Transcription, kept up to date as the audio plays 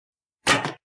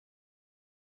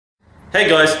Hey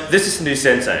guys, this is New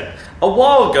Sensei. A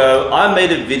while ago, I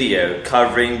made a video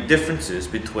covering differences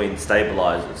between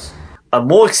stabilizers. A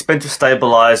more expensive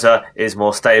stabilizer is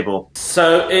more stable.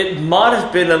 So it might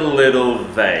have been a little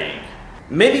vague.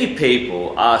 Many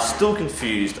people are still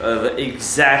confused over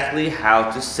exactly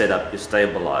how to set up your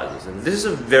stabilizers, and this is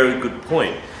a very good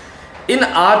point. In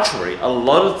archery, a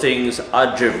lot of things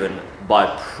are driven by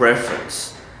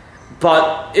preference.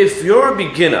 But if you're a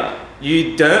beginner,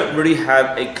 you don't really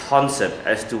have a concept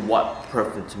as to what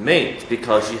preference means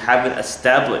because you haven't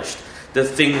established the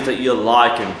things that you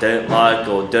like and don't like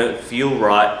or don't feel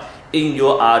right in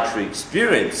your archery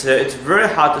experience. So it's very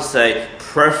hard to say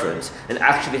preference and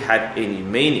actually have any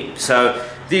meaning. So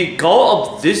the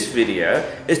goal of this video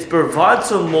is to provide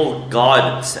some more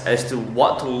guidance as to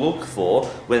what to look for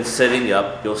when setting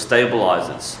up your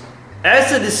stabilizers.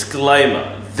 As a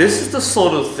disclaimer, this is the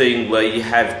sort of thing where you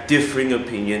have differing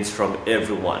opinions from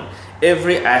everyone.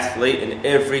 Every athlete and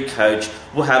every coach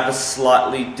will have a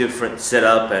slightly different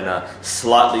setup and a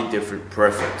slightly different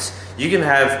preference. You can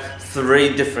have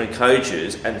 3 different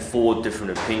coaches and 4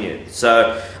 different opinions.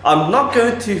 So I'm not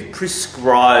going to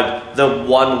prescribe the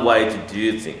one way to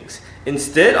do things.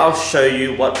 Instead, I'll show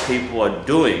you what people are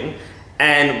doing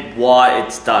and why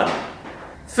it's done.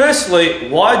 Firstly,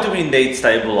 why do we need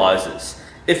stabilizers?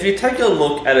 If you take a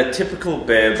look at a typical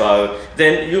bear bow,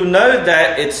 then you'll know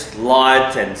that it's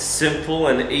light and simple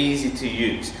and easy to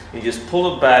use. You just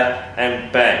pull it back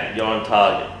and bang, you're on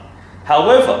target.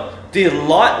 However, the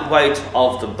lightweight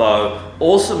of the bow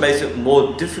also makes it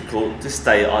more difficult to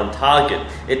stay on target.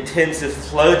 It tends to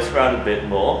float around a bit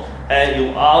more and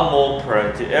you are more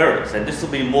prone to errors. And this will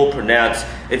be more pronounced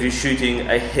if you're shooting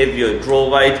a heavier draw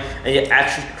weight and you're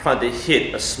actually trying to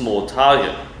hit a small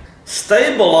target.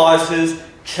 Stabilizers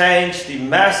change the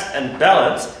mass and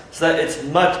balance so that it's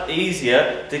much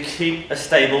easier to keep a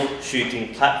stable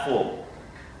shooting platform.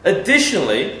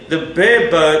 Additionally, the bear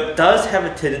bow does have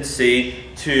a tendency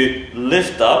to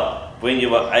lift up when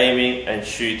you are aiming and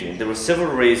shooting. There are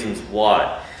several reasons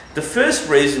why. The first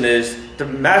reason is the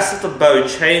mass of the bow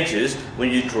changes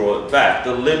when you draw it back.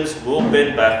 The limbs will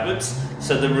bend backwards,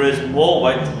 so there is more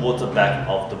weight towards the back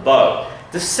of the bow.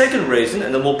 The second reason,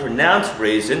 and the more pronounced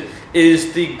reason,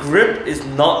 is the grip is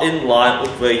not in line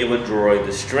with where you are drawing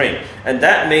the string. And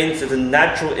that means there's a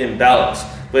natural imbalance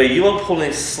where you are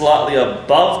pulling slightly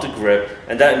above the grip,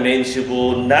 and that means you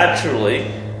will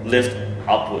naturally lift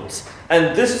upwards.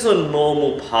 And this is a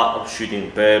normal part of shooting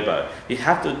bear bow. You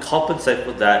have to compensate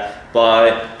for that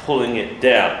by pulling it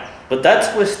down. But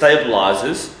that's where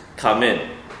stabilizers come in.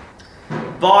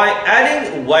 By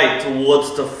adding weight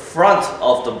towards the front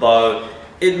of the bow,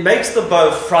 it makes the bow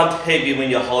front heavy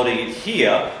when you're holding it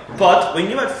here, but when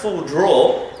you're at full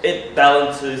draw, it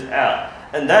balances out.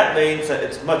 And that means that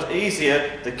it's much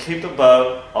easier to keep the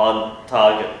bow on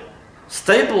target.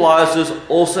 Stabilizers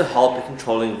also help in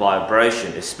controlling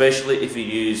vibration, especially if you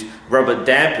use rubber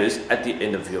dampers at the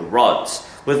end of your rods.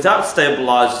 Without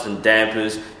stabilizers and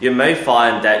dampers, you may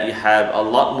find that you have a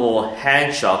lot more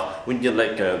hand shock when you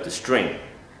let go of the string.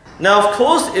 Now, of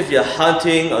course, if you're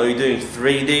hunting or you're doing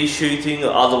 3D shooting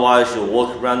or otherwise you're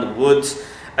walking around the woods,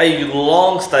 a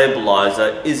long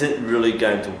stabilizer isn't really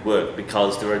going to work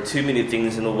because there are too many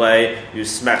things in the way. You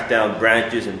smack down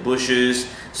branches and bushes,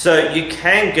 so you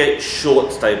can get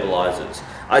short stabilizers.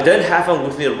 I don't have one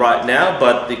with me right now,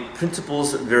 but the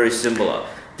principles are very similar.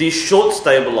 The short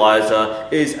stabilizer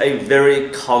is a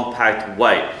very compact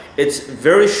weight. It's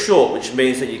very short, which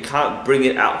means that you can't bring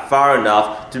it out far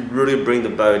enough to really bring the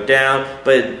bow down,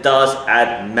 but it does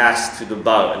add mass to the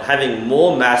bow. And having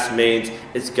more mass means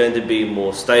it's going to be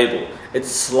more stable.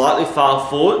 It's slightly far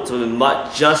forward, so it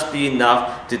might just be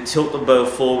enough to tilt the bow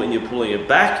forward when you're pulling it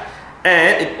back,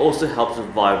 and it also helps with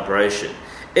vibration.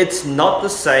 It's not the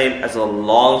same as a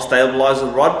long stabilizer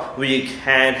rod where you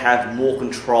can have more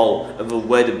control over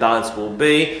where the balance will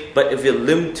be, but if you're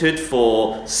limited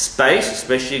for space,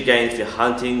 especially again if you're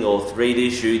hunting or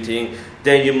 3D shooting,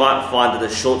 then you might find that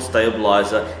a short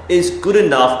stabilizer is good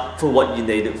enough for what you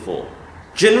need it for.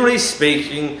 Generally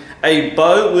speaking, a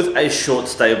bow with a short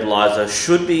stabilizer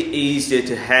should be easier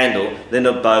to handle than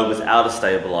a bow without a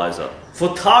stabilizer.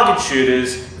 For target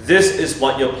shooters, this is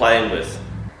what you're playing with.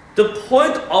 The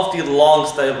point of the long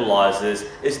stabilizers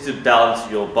is to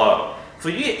balance your bow. For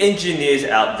you engineers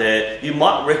out there, you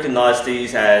might recognize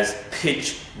these as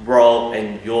pitch, roll,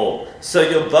 and yaw. So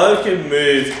your bow can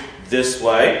move this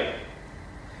way,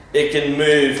 it can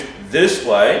move this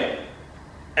way,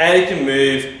 and it can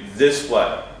move this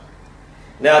way.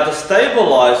 Now the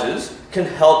stabilizers can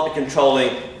help in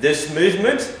controlling this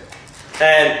movement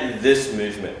and this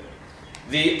movement.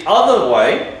 The other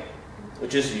way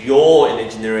which is yaw in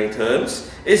engineering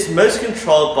terms, is most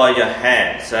controlled by your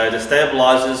hand. So the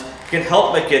stabilizers can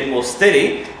help make it more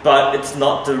steady, but it's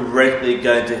not directly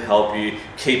going to help you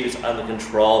keep it under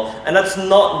control, and that's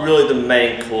not really the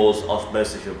main cause of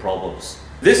most of your problems.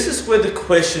 This is where the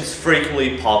questions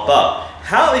frequently pop up.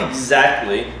 How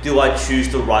exactly do I choose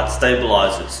the right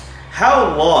stabilizers?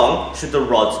 How long should the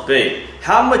rods be?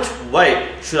 How much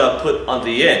weight should I put on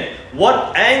the end?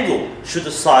 What angle should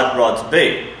the side rods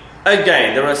be?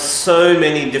 Again, there are so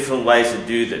many different ways to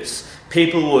do this.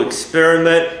 People will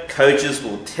experiment, coaches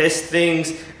will test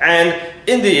things, and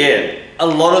in the end, a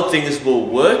lot of things will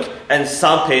work and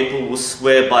some people will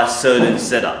swear by certain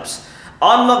setups.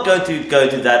 I'm not going to go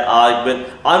to that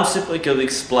argument. I'm simply going to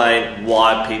explain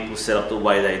why people set up the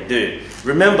way they do.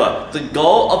 Remember, the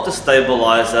goal of the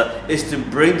stabilizer is to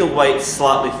bring the weight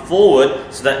slightly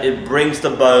forward so that it brings the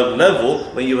bow level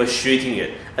when you are shooting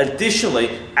it.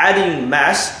 Additionally, adding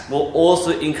mass will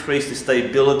also increase the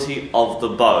stability of the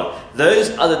bow. Those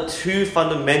are the two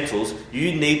fundamentals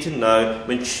you need to know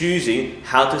when choosing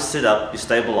how to set up your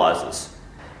stabilizers.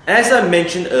 As I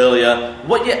mentioned earlier,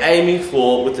 what you're aiming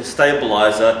for with the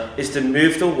stabilizer is to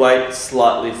move the weight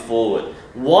slightly forward.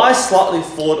 Why slightly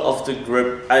forward of the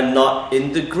grip and not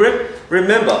in the grip?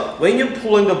 Remember, when you're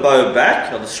pulling the bow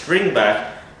back, or the string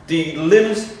back, the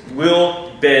limbs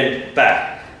will bend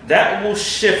back. That will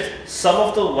shift some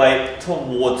of the weight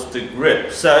towards the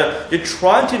grip. So you're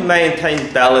trying to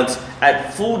maintain balance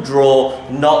at full draw,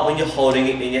 not when you're holding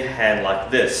it in your hand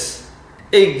like this.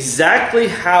 Exactly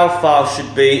how far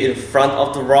should be in front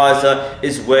of the riser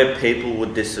is where people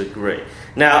would disagree.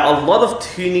 Now, a lot of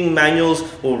tuning manuals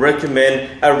will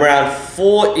recommend around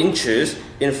 4 inches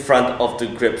in front of the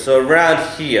grip, so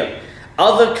around here.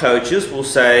 Other coaches will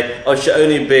say, oh, it should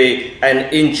only be 1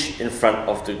 inch in front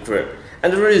of the grip.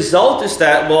 And the result is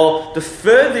that, well, the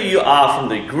further you are from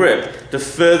the grip, the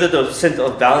further the center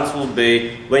of balance will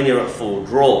be when you're at full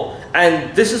draw.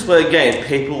 And this is where, again,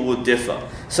 people will differ.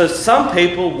 So some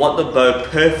people want the bow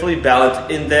perfectly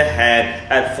balanced in their hand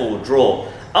at full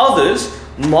draw. Others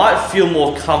might feel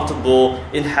more comfortable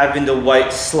in having the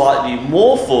weight slightly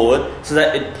more forward so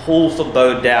that it pulls the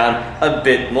bow down a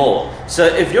bit more. So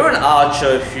if you're an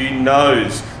archer who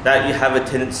knows that you have a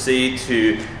tendency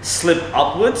to slip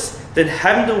upwards, then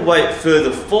having the weight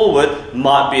further forward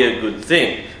might be a good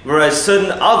thing. Whereas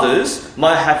certain others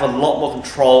might have a lot more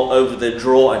control over their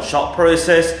draw and shot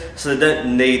process, so they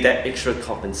don't need that extra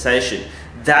compensation.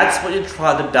 That's what you're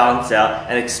trying to balance out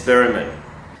and experiment.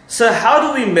 So how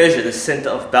do we measure the center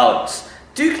of balance?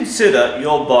 Do consider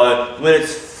your bow when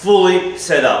it's fully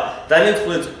set up. That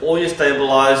includes all your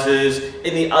stabilizers,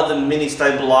 any other mini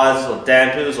stabilizers or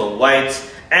dampers or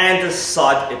weights, and the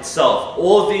sight itself.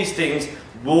 All of these things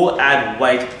will add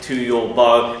weight to your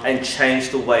bow and change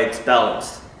the way it's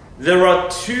balanced. There are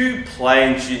 2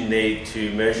 planes you need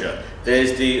to measure.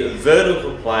 There's the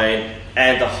vertical plane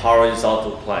and the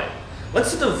horizontal plane.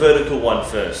 Let's do the vertical one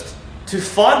first. To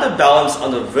find the balance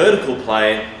on the vertical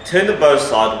plane, turn the bow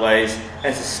sideways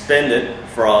and suspend it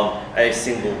from a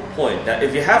single point. Now,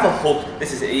 if you have a hook,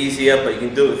 this is easier, but you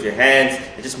can do it with your hands.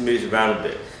 It just moves around a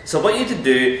bit. So what you need to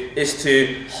do is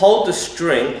to hold the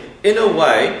string in a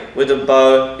way where the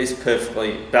bow is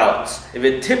perfectly balanced. If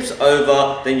it tips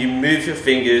over, then you move your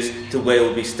fingers to where it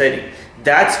will be steady.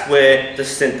 That's where the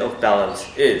center of balance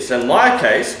is. So in my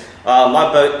case,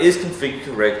 my bow is configured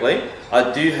correctly.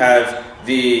 I do have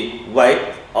the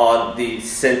weight on the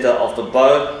center of the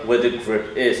bow where the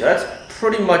grip is. So that's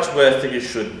pretty much where I think it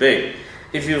should be.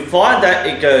 If you find that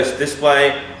it goes this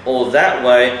way or that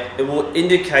way, it will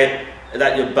indicate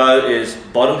that your bow is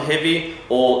bottom heavy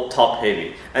or top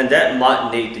heavy, and that might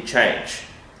need to change.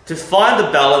 To find the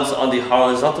balance on the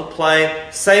horizontal plane,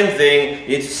 same thing,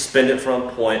 you need to suspend it from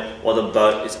a point while the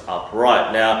bow is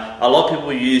upright. Now, a lot of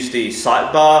people use the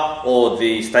sight bar or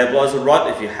the stabilizer rod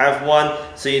if you have one,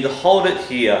 so you need to hold it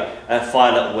here and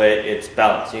find out where it's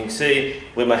balanced. You can see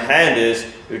where my hand is,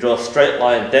 we draw a straight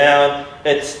line down,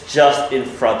 it's just in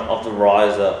front of the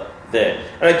riser there.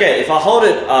 And again, if I hold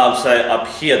it, say up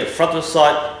here, the front of the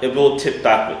sight, it will tip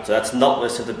backwards. So that's not where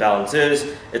center balance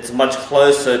is. It's much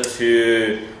closer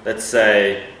to, let's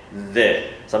say,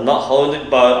 there. So I'm not holding the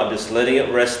bow, I'm just letting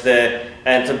it rest there,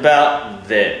 and it's about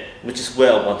there, which is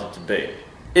where I want it to be.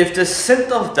 If the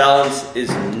center of balance is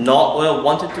not where I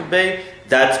want it to be,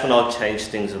 that's when I'll change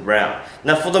things around.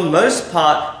 Now, for the most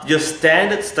part, your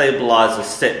standard stabilizer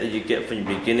set that you get from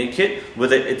your beginner kit,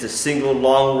 whether it's a single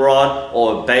long rod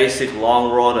or a basic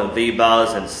long rod and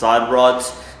V-bars and side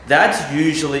rods, that's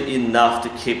usually enough to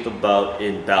keep the bow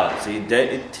in balance. So you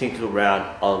don't need to tinker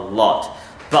around a lot.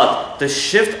 but the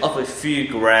shift of a few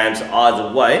grams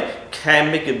either way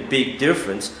can make a big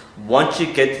difference once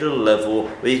you get to the level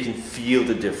where you can feel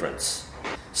the difference.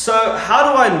 So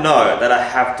how do I know that I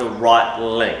have the right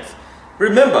length?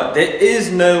 Remember, there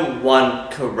is no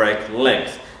one correct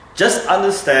length. Just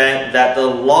understand that the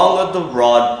longer the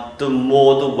rod, the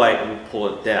more the weight will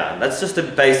pull it down. That's just a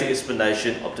basic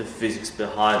explanation of the physics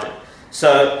behind it.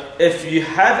 So if you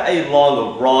have a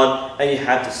longer rod and you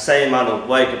have the same amount of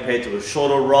weight compared to a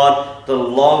shorter rod, the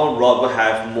longer rod will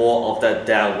have more of that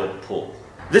downward pull.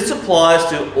 This applies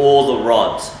to all the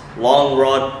rods, long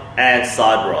rod and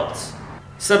side rods.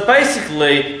 So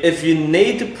basically, if you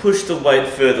need to push the weight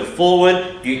further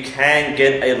forward, you can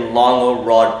get a longer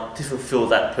rod to fulfill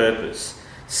that purpose.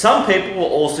 Some people will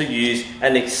also use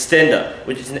an extender,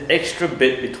 which is an extra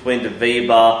bit between the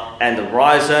V-bar and the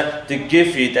riser to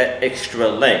give you that extra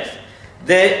length.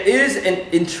 There is an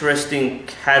interesting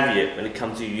caveat when it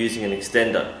comes to using an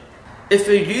extender. If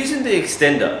you're using the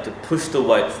extender to push the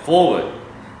weight forward,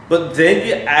 but then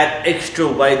you add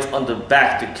extra weight on the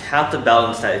back to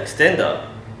counterbalance that extender,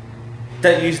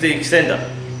 don't use the extender.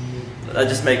 That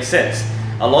just makes sense.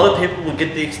 A lot of people will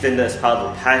get the extender as part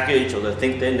of the package, or they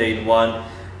think they need one.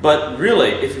 But really,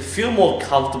 if you feel more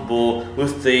comfortable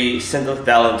with the center of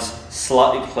balance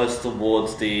slightly closer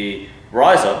towards the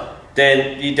riser,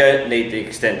 then you don't need the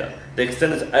extender. The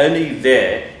extender is only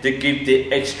there to give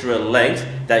the extra length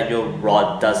that your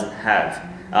rod doesn't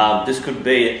have. This could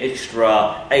be an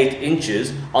extra 8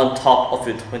 inches on top of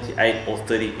your 28 or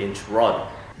 30 inch rod.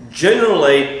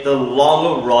 Generally, the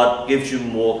longer rod gives you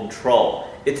more control.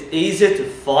 It's easier to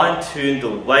fine-tune the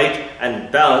weight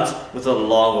and balance with a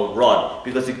longer rod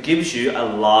because it gives you a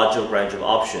larger range of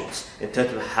options in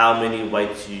terms of how many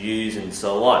weights you use and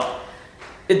so on.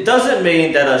 It doesn't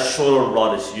mean that a shorter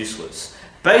rod is useless.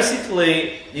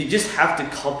 Basically, you just have to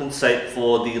compensate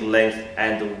for the length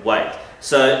and the weight.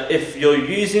 So if you're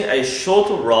using a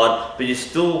shorter rod but you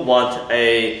still want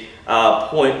a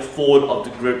point forward of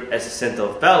the grip as a center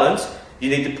of balance, you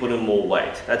need to put in more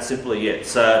weight. That's simply it.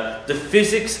 So the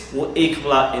physics will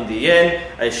equal out in the end.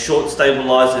 A short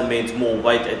stabilizer means more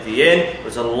weight at the end,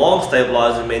 whereas a long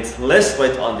stabilizer means less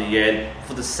weight on the end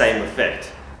for the same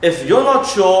effect. If you're not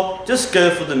sure, just go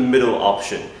for the middle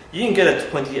option. You can get a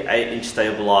 28-inch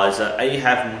stabilizer and you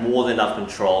have more than enough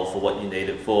control for what you need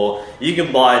it for. You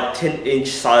can buy 10-inch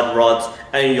side rods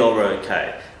and you're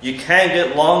okay. You can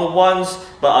get longer ones,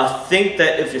 but I think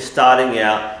that if you're starting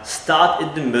out, start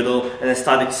in the middle and then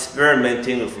start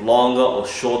experimenting with longer or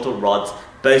shorter rods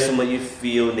based on what you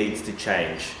feel needs to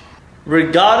change.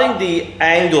 Regarding the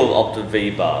angle of the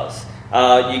V-bars,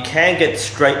 you can get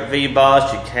straight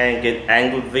V-bars, you can get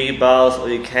angled V-bars, or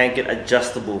you can get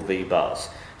adjustable V-bars.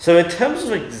 So in terms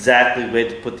of exactly where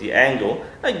to put the angle,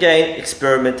 again,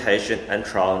 experimentation and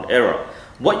trial and error.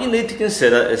 What you need to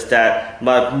consider is that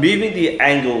by moving the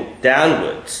angle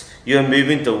downwards, you're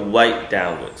moving the weight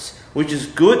downwards, which is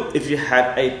good if you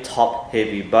have a top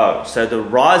heavy bow. So the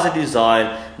riser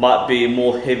design might be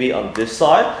more heavy on this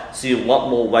side, so you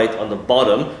want more weight on the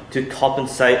bottom to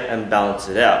compensate and balance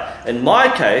it out. In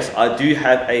my case, I do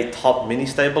have a top mini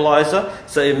stabilizer,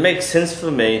 so it makes sense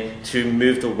for me to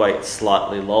move the weight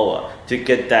slightly lower to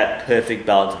get that perfect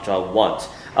balance which I want.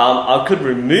 I could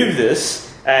remove this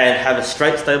and have a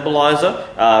straight stabilizer,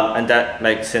 and that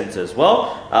makes sense as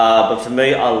well. But for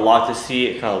me, I like to see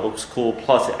it kind of looks cool,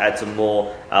 plus it adds some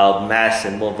more mass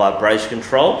and more vibration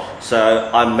control. So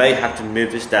I may have to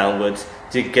move this downwards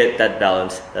to get that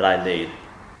balance that I need.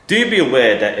 Do be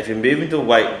aware that if you're moving the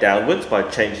weight downwards by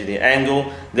changing the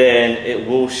angle, then it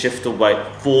will shift the weight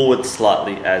forward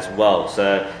slightly as well.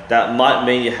 So that might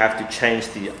mean you have to change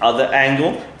the other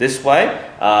angle this way,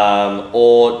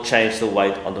 or change the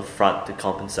weight on the front to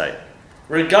compensate.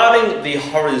 Regarding the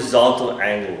horizontal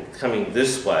angle coming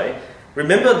this way,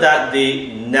 remember that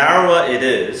the narrower it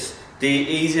is, the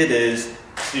easier it is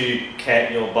to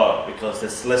cant your bow because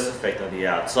there's less effect on the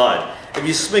outside. If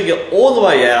you swing it all the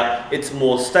way out, it's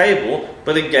more stable,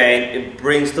 but again, it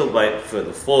brings the weight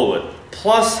further forward.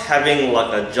 Plus, having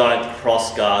like a giant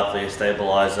cross guard for your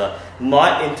stabilizer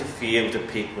might interfere with the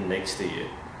people next to you.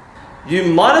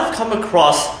 You might have come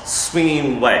across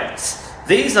swinging weights.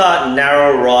 These are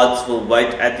narrow rods with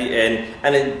weight at the end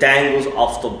and it dangles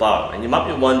off the bow. And you might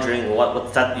be wondering,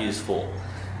 what's that used for?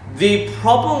 The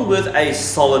problem with a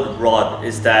solid rod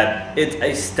is that it's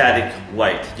a static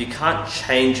weight. You can't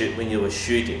change it when you are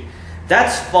shooting.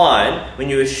 That's fine when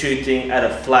you are shooting at a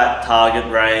flat target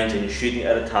range and you're shooting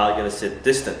at a target at a set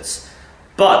distance.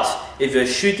 But if you're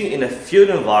shooting in a field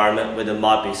environment where there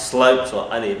might be slopes or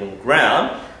uneven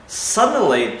ground,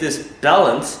 suddenly this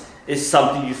balance is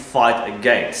something you fight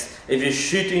against. If you're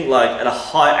shooting like at a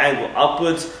high angle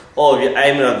upwards, or if you're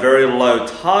aiming at a very low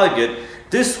target,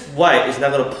 this weight is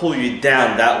not going to pull you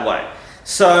down that way.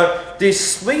 So the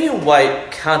swinging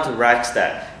weight counteracts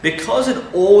that. Because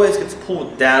it always gets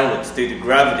pulled downwards due to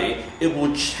gravity, it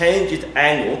will change its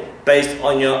angle based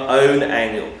on your own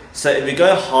angle. So if you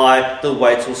go high, the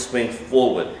weight will swing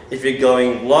forward. If you're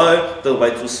going low, the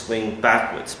weight will swing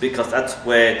backwards, because that's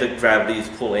where the gravity is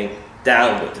pulling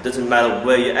downward. It doesn't matter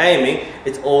where you're aiming,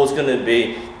 it's always going to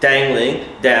be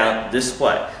dangling down this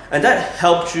way. And that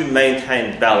helps you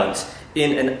maintain balance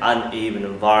in an uneven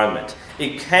environment.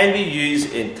 It can be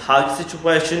used in target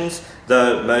situations,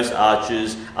 though most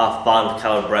archers are fine with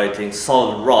calibrating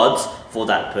solid rods for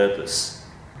that purpose.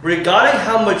 Regarding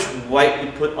how much weight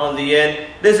you put on the end,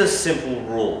 there's a simple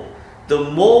rule. The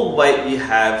more weight you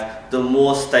have, the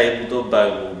more stable the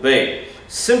bow will be.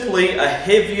 Simply, a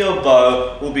heavier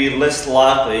bow will be less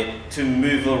likely to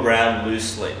move around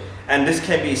loosely, and this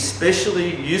can be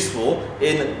especially useful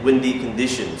in windy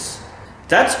conditions.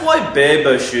 That's why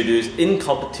barebow shooters in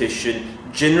competition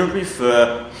generally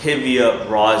prefer heavier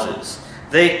risers.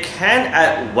 They can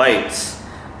add weights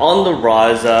on the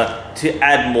riser to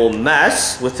add more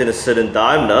mass within a certain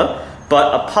diameter,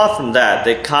 but apart from that,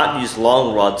 they can't use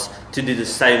long rods to do the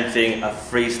same thing a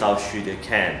freestyle shooter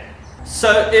can.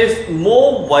 So if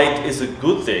more weight is a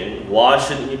good thing, why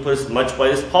shouldn't you put as much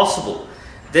weight as possible?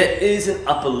 There is an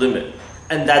upper limit,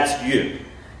 and that's you.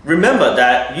 Remember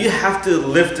that you have to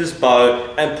lift this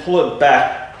bow and pull it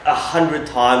back 100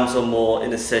 times or more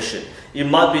in a session. You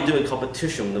might be doing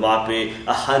competition, there might be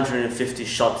 150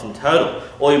 shots in total,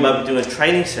 or you might be doing a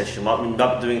training session, you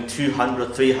might be doing 200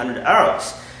 or 300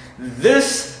 arrows.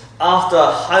 This, after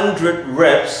 100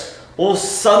 reps, will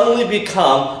suddenly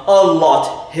become a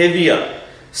lot heavier.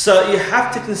 So you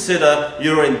have to consider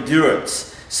your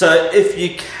endurance. So if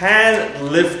you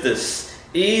can lift this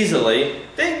easily,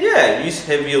 then yeah, use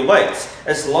heavier weights.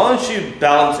 As long as you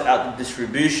balance out the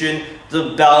distribution,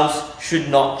 the balance should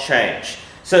not change.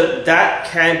 So that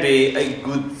can be a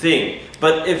good thing.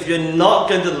 But if you're not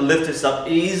going to lift this up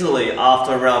easily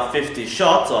after around 50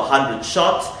 shots or 100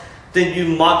 shots, then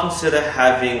you might consider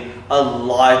having a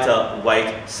lighter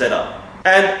weight setup.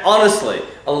 And honestly,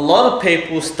 a lot of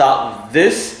people start with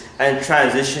this and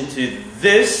transition to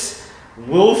this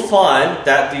will find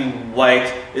that the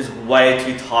weight is way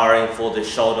too tiring for the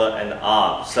shoulder and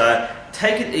arm. So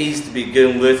take it easy to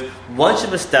begin with. Once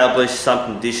you've established some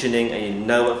conditioning and you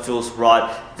know what feels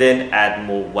right, then add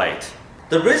more weight.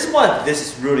 The reason why this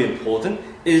is really important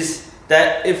is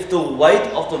that if the weight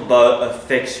of the bow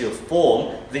affects your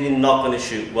form, then you're not going to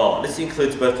shoot well. This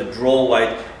includes both the draw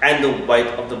weight and the weight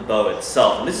of the bow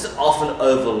itself. And this is often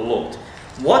overlooked.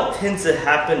 What tends to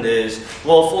happen is,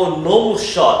 well, for a normal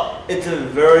shot, it's a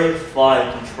very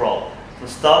fine control. From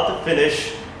start to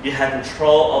finish, you have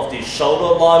control of the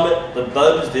shoulder alignment, the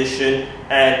bow position,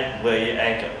 and where you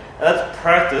anchor. And that's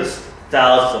practiced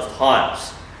thousands of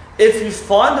times. If you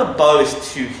find the bow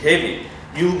is too heavy,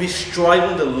 you'll be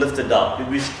struggling to lift it up.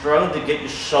 You'll be struggling to get your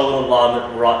shoulder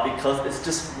alignment right because it's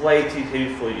just way too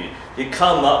heavy for you. You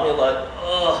come up and you're like,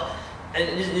 ugh,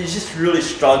 and you just really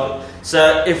struggle.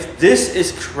 So if this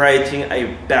is creating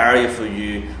a barrier for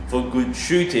you for good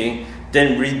shooting,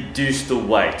 then reduce the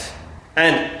weight.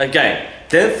 And again,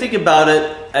 don't think about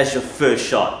it as your first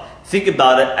shot. Think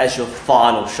about it as your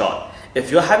final shot.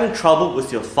 If you're having trouble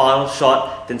with your final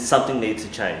shot, then something needs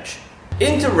to change.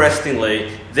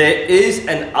 Interestingly, there is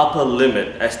an upper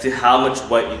limit as to how much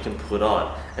weight you can put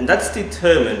on, and that's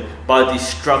determined by the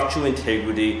structural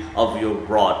integrity of your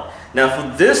rod. Now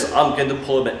for this, I'm going to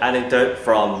pull an anecdote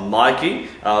from Mikey.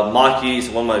 Mikey is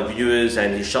one of my viewers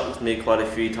and he shot with me quite a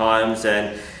few times,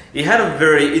 and he had a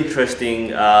very interesting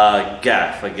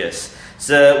gaff, I guess.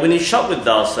 So when he shot with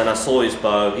us and I saw his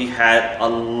bow, he had a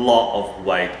lot of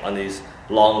weight on his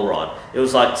long rod. It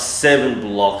was like 7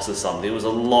 blocks or something. It was a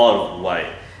lot of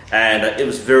weight, and it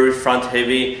was very front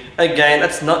heavy. Again,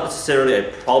 that's not necessarily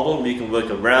a problem, you can work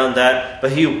around that,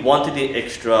 but he wanted the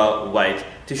extra weight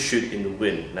to shoot in the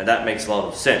wind. Now that makes a lot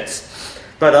of sense.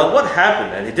 But what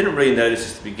happened, and he didn't really notice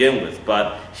this to begin with,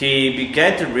 but he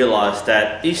began to realize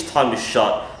that each time he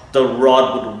shot, the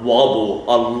rod would wobble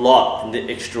a lot from the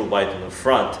extra weight in the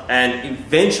front, and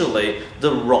eventually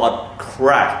the rod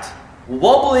cracked.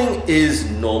 Wobbling is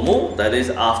normal, that is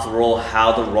after all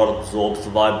how the rod absorbs the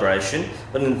vibration,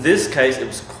 but in this case it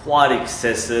was quite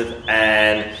excessive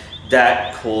and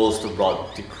that caused the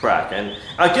rod to crack. And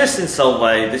I guess in some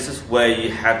way this is where you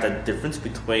have that difference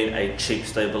between a cheap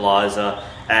stabilizer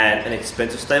and an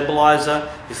expensive stabilizer.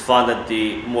 You find that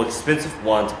the more expensive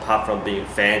ones, apart from being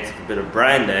fancy with a bit of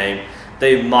brand name,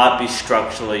 they might be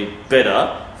structurally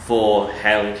better for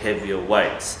handling heavier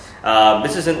weights.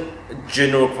 This isn't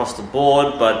general across the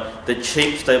board, but the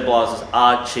cheap stabilizers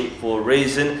are cheap for a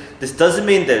reason. This doesn't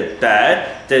mean they're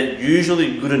bad. They're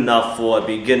usually good enough for a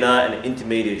beginner and an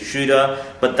intermediate shooter,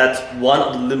 but that's one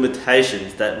of the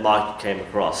limitations that Mike came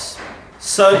across.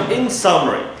 So in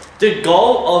summary, the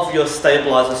goal of your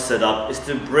stabilizer setup is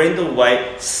to bring the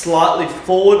weight slightly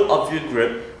forward of your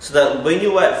grip so that when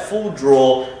you're at full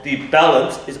draw, the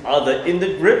balance is either in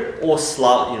the grip or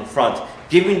slightly in front,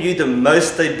 giving you the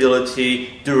most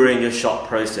stability during your shot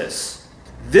process.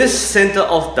 This center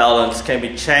of balance can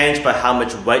be changed by how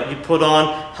much weight you put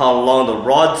on, how long the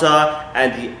rods are,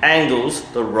 and the angles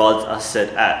the rods are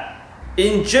set at.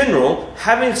 In general,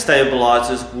 having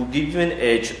stabilizers will give you an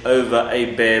edge over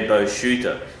a bare bow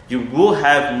shooter. You will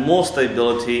have more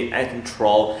stability and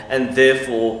control, and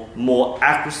therefore more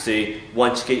accuracy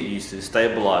once you get used to the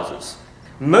stabilizers.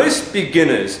 Most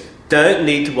beginners don't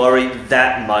need to worry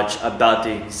that much about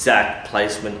the exact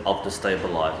placement of the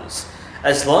stabilizers.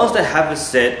 As long as they have a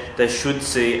set, they should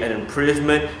see an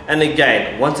improvement. And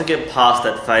again, once they get past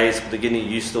that phase where they're getting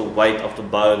used to the weight of the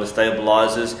bow and the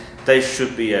stabilizers, they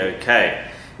should be okay.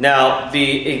 Now,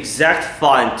 the exact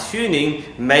fine tuning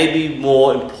may be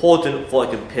more important for a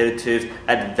competitive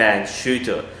advanced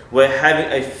shooter, where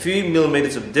having a few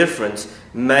millimeters of difference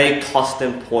may cost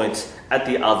them points at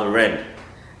the other end.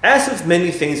 As with many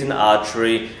things in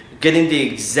archery, getting the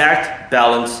exact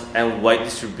balance and weight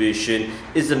distribution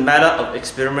is a matter of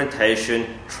experimentation,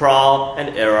 trial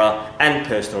and error, and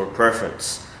personal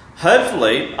preference.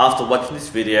 Hopefully, after watching this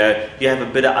video, you have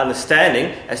a better understanding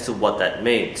as to what that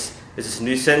means. This is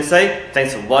New Sensei,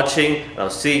 thanks for watching, and I'll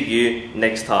see you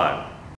next time.